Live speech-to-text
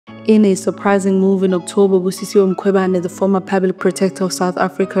In a surprising move in October, Busisiwe Mkhwebane, the former public protector of South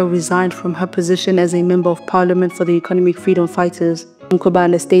Africa, resigned from her position as a member of parliament for the economic freedom fighters.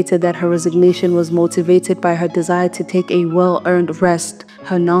 Mkhwebane stated that her resignation was motivated by her desire to take a well-earned rest.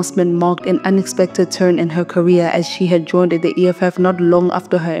 Her announcement marked an unexpected turn in her career as she had joined the EFF not long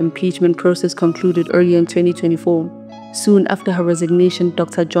after her impeachment process concluded earlier in 2024. Soon after her resignation,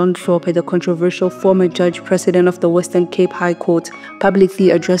 Dr. John Hlophe, the controversial former judge president of the Western Cape High Court,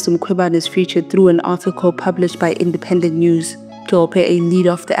 publicly addressed Mkhwebane's future through an article published by Independent News. Hlophe, a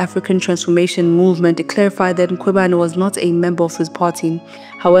leader of the African Transformation Movement, clarified that Mkhwebane was not a member of his party.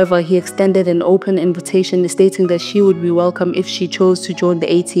 However, he extended an open invitation stating that she would be welcome if she chose to join the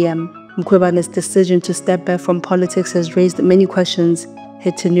ATM. Mkhwebane's decision to step back from politics has raised many questions. Her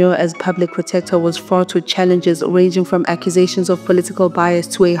tenure as public protector was fraught with challenges ranging from accusations of political bias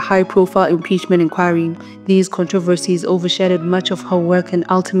to a high-profile impeachment inquiry. These controversies overshadowed much of her work and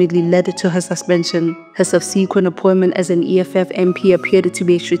ultimately led to her suspension. Her subsequent appointment as an EFF MP appeared to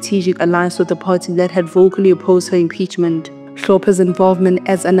be a strategic alliance with the party that had vocally opposed her impeachment. Hlophe's involvement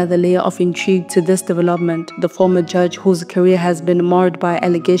adds another layer of intrigue to this development. The former judge, whose career has been marred by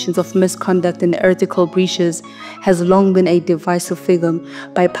allegations of misconduct and ethical breaches, has long been a divisive figure.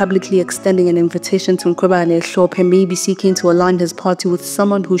 By publicly extending an invitation to Mkhwebane, Hlophe may be seeking to align his party with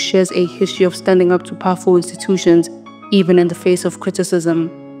someone who shares a history of standing up to powerful institutions, even in the face of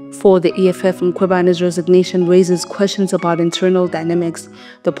criticism. For the EFF, Mkhwebane's resignation raises questions about internal dynamics.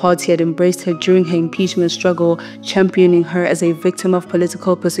 The party had embraced her during her impeachment struggle, championing her as a victim of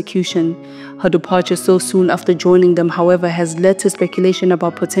political persecution. Her departure so soon after joining them, however, has led to speculation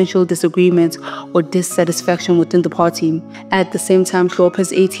about potential disagreements or dissatisfaction within the party. At the same time,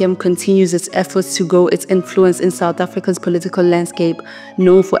 Hlophe's ATM continues its efforts to grow its influence in South Africa's political landscape.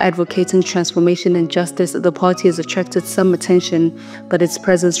 Known for advocating transformation and justice, the party has attracted some attention, but its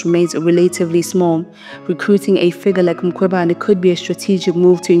presence remains relatively small. Recruiting a figure like Mkhwebane could be a strategic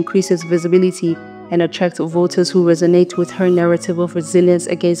move to increase its visibility and attract voters who resonate with her narrative of resilience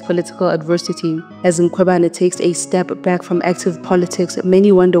against political adversity. As Mkhwebane takes a step back from active politics,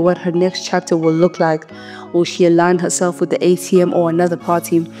 many wonder what her next chapter will look like. Will she align herself with the ATM or another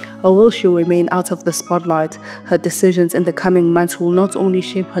party, or will she remain out of the spotlight? Her decisions in the coming months will not only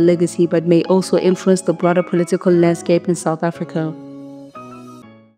shape her legacy but may also influence the broader political landscape in South Africa.